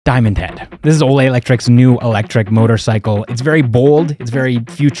Diamondhead. This is Ola Electric's new electric motorcycle. It's very bold, it's very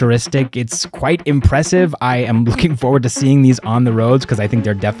futuristic, it's quite impressive. I am looking forward to seeing these on the roads because I think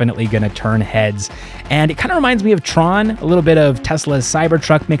they're definitely going to turn heads. And it kind of reminds me of Tron, a little bit of Tesla's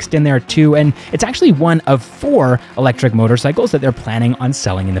Cybertruck mixed in there too, and it's actually one of 4 electric motorcycles that they're planning on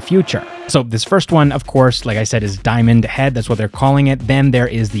selling in the future. So this first one, of course, like I said, is Diamondhead, that's what they're calling it. Then there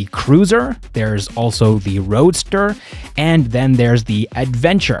is the Cruiser, there's also the Roadster, and then there's the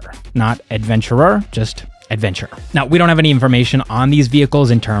Adventure. Not adventurer, just adventure. Now, we don't have any information on these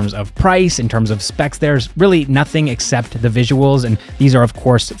vehicles in terms of price, in terms of specs. There's really nothing except the visuals, and these are, of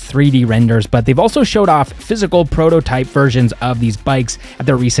course, 3D renders, but they've also showed off physical prototype versions of these bikes at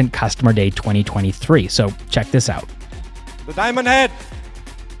their recent Customer Day 2023. So check this out. The Diamondhead.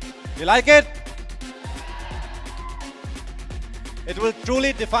 You like it? It will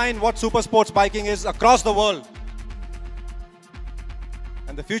truly define what super sports biking is across the world.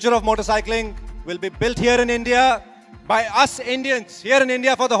 And the future of motorcycling will be built here in India by us Indians, here in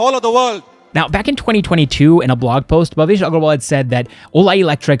India for the whole of the world. Now, back in 2022, in a blog post, Bhavish Aggarwal had said that Ola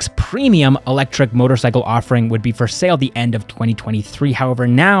Electric's premium electric motorcycle offering would be for sale at the end of 2023. However,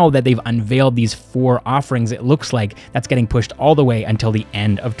 now that they've unveiled these 4 offerings, it looks like that's getting pushed all the way until the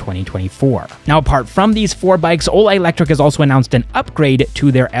end of 2024. Now, apart from these 4 bikes, Ola Electric has also announced an upgrade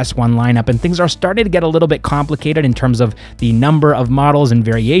to their S1 lineup, and things are starting to get a little bit complicated in terms of the number of models and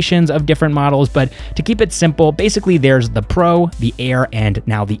variations of different models. But to keep it simple, basically there's the Pro, the Air, and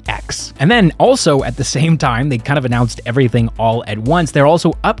now the X. And then also at the same time, they kind of announced everything all at once. They're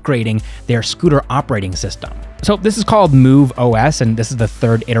also upgrading their scooter operating system. So this is called Move OS, and this is the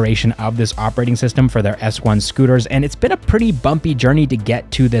 3rd iteration of this operating system for their S1 scooters, and it's been a pretty bumpy journey to get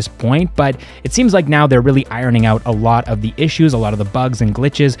to this point, but it seems like now they're really ironing out a lot of the issues, a lot of the bugs and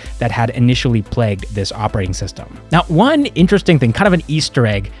glitches that had initially plagued this operating system. Now, one interesting thing, kind of an Easter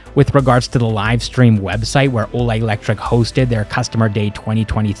egg with regards to the live stream website where Ola Electric hosted their Customer Day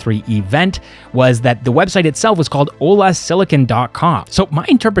 2023 event, was that the website itself was called olasilicon.com. So my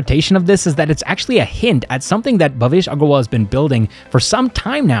interpretation of this is that it's actually a hint at something that Bhavish Aggarwal has been building for some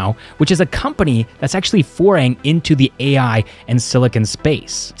time now, which is a company that's actually foraying into the AI and silicon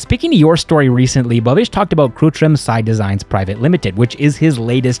space. Speaking to your story recently, Bhavish talked about Krutrim Side Designs Private Limited, which is his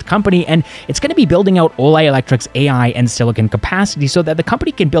latest company, and it's going to be building out Ola Electric's AI and silicon capacity so that the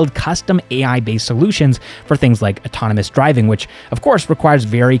company can build custom AI-based solutions for things like autonomous driving, which of course requires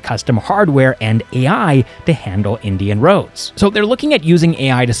very custom hardware and AI to handle Indian roads. So they're looking at using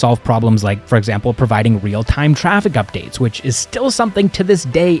AI to solve problems like, for example, providing real-time traffic updates, which is still something to this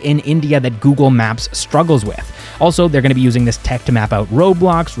day in India that Google Maps struggles with. Also, they're going to be using this tech to map out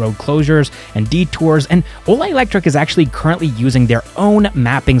roadblocks, road closures, and detours, and Ola Electric is actually currently using their own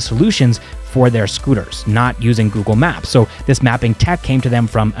mapping solutions for their scooters, not using Google Maps. So this mapping tech came to them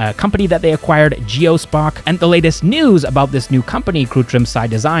from a company that they acquired, Geospock. And the latest news about this new company, Krutrim Side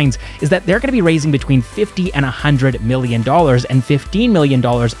Designs, is that they're going to be raising between $50 and $100 million, and $15 million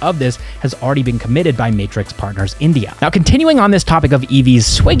of this has already been committed by Matrix Partners India. Now, continuing on this topic of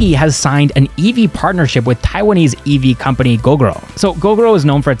EVs, Swiggy has signed an EV partnership with Taiwanese EV company Gogoro. So Gogoro is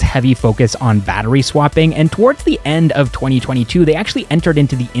known for its heavy focus on battery swapping, and towards the end of 2022, they actually entered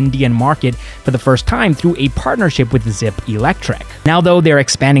into the Indian market for the first time through a partnership with Zip Electric. Now, though, they're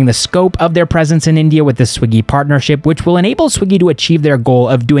expanding the scope of their presence in India with the Swiggy partnership, which will enable Swiggy to achieve their goal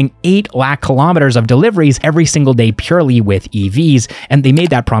of doing 8 lakh kilometers of deliveries every single day purely with EVs, and they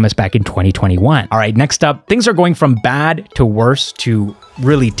made that promise back in 2021. All right, next up, things are going from bad to worse to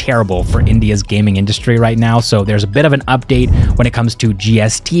really terrible for India's gaming industry right now. So there's a bit of an update when it comes to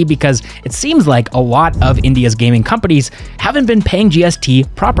GST, because it seems like a lot of India's gaming companies haven't been paying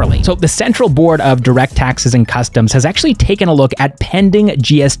GST properly. So the Central Board of Direct Taxes and Customs has actually taken a look at pending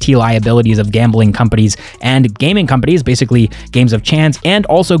GST liabilities of gambling companies and gaming companies, basically games of chance and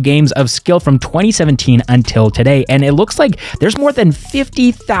also games of skill from 2017 until today. And it looks like there's more than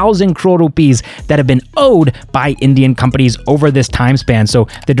 50,000 crore rupees that have been owed by Indian companies over this time span. So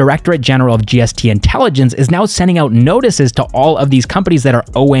the Directorate General of GST Intelligence is now sending out notices to all of these companies that are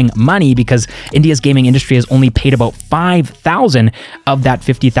owing money, because India's gaming industry has only paid about 5,000 of that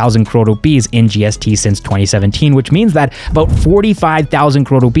 50,000 crore rupees in GST since 2017, which means that about 45,000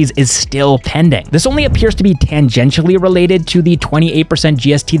 crore rupees is still pending. This only appears to be tangentially related to the 28%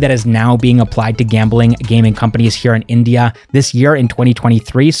 GST that is now being applied to gambling gaming companies here in India this year in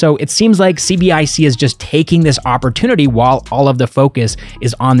 2023. So it seems like CBIC is just taking this opportunity while all of the focus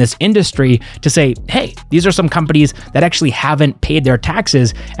is on this industry to say, hey, these are some companies that actually haven't paid their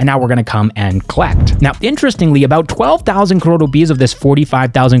taxes, and now we're going to come and collect. Now, interestingly, about 12,000 crore rupees of this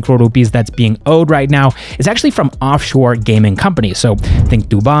 45,000 crore rupees that's being owed right now is actually from offshore gaming companies. So think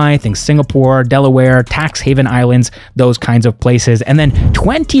Dubai, think Singapore, Delaware, tax haven islands, those kinds of places. And then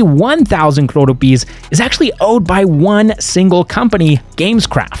 21,000 crore rupees is actually owed by one single company,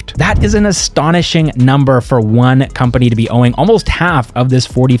 Gamescraft. That is an astonishing number for one company to be owing almost half of this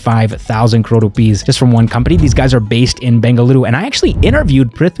 45,000 crore rupees just from one company. These guys are based in Bengaluru, and I actually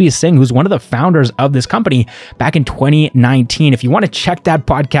interviewed Prithvi Singh, who's one of the founders of this company, back in 2019. If you want to check that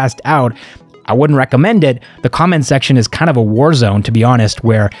podcast out, I wouldn't recommend it. The comment section is kind of a war zone, to be honest,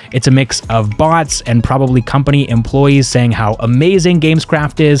 where it's a mix of bots and probably company employees saying how amazing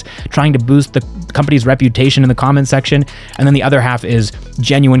Gamescraft is, trying to boost the company's reputation in the comment section. And then the other half is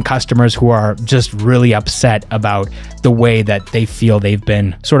genuine customers who are just really upset about the way that they feel they've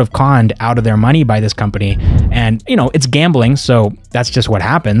been sort of conned out of their money by this company. And, you know, it's gambling, so that's just what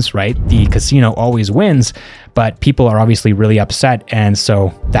happens, right? The casino always wins, but people are obviously really upset. And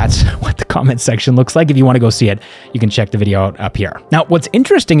so that's what the comment section looks like. If you want to go see it, you can check the video out up here. Now, what's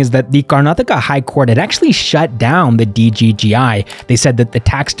interesting is that the Karnataka High Court had actually shut down the DGGI. They said that the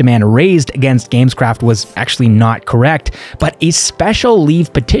tax demand raised against Gamescraft was actually not correct, but a special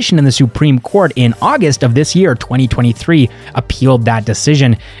leave petition in the Supreme Court in August of this year, 2023, appealed that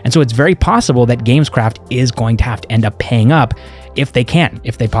decision. And so it's very possible that Gamescraft is going to have to end up paying up if they can,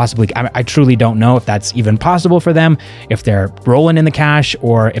 if they possibly can. I truly don't know if that's even possible for them, if they're rolling in the cash,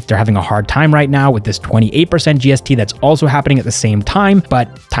 or if they're having a hard time right now with this 28% GST that's also happening at the same time,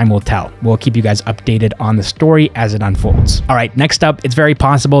 but time will tell. We'll keep you guys updated on the story as it unfolds. All right, next up, it's very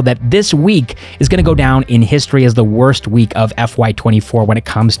possible that this week is going to go down in history as the worst week of FY24 when it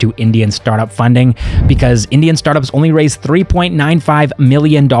comes to Indian startup funding, because Indian startups only raised $3.95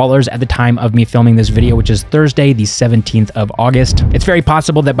 million at the time of me filming this video, which is Thursday, the 17th of August. It's very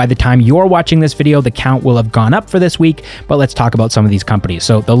possible that by the time you're watching this video, the count will have gone up for this week, but let's talk about some of these companies.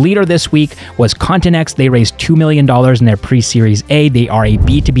 So the leader this week was Continex. They raised $2 million in their pre-series A. They are a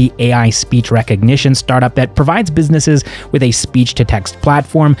B2B AI speech recognition startup that provides businesses with a speech-to-text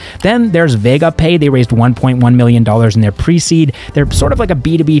platform. Then there's VegaPay. They raised $1.1 million in their pre-seed. They're sort of like a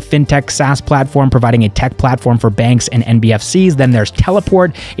B2B fintech SaaS platform, providing a tech platform for banks and NBFCs. Then there's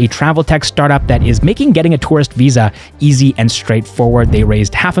Teleport, a travel tech startup that is making getting a tourist visa easy and straightforward. They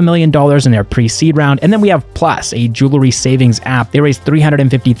raised $500,000 in their pre-seed round. And then we have Plus, a jewelry savings app. They raised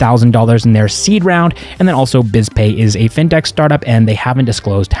 $350,000 in their seed round. And then also BizPay is a fintech startup, and they haven't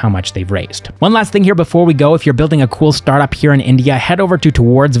disclosed how much they've raised. One last thing here before we go, if you're building a cool startup here in India, head over to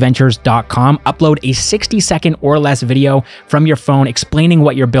towardsventures.com, upload a 60-second or less video from your phone explaining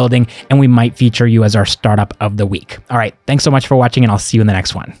what you're building, and we might feature you as our startup of the week. All right, thanks so much for watching, and I'll see you in the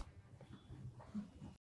next one.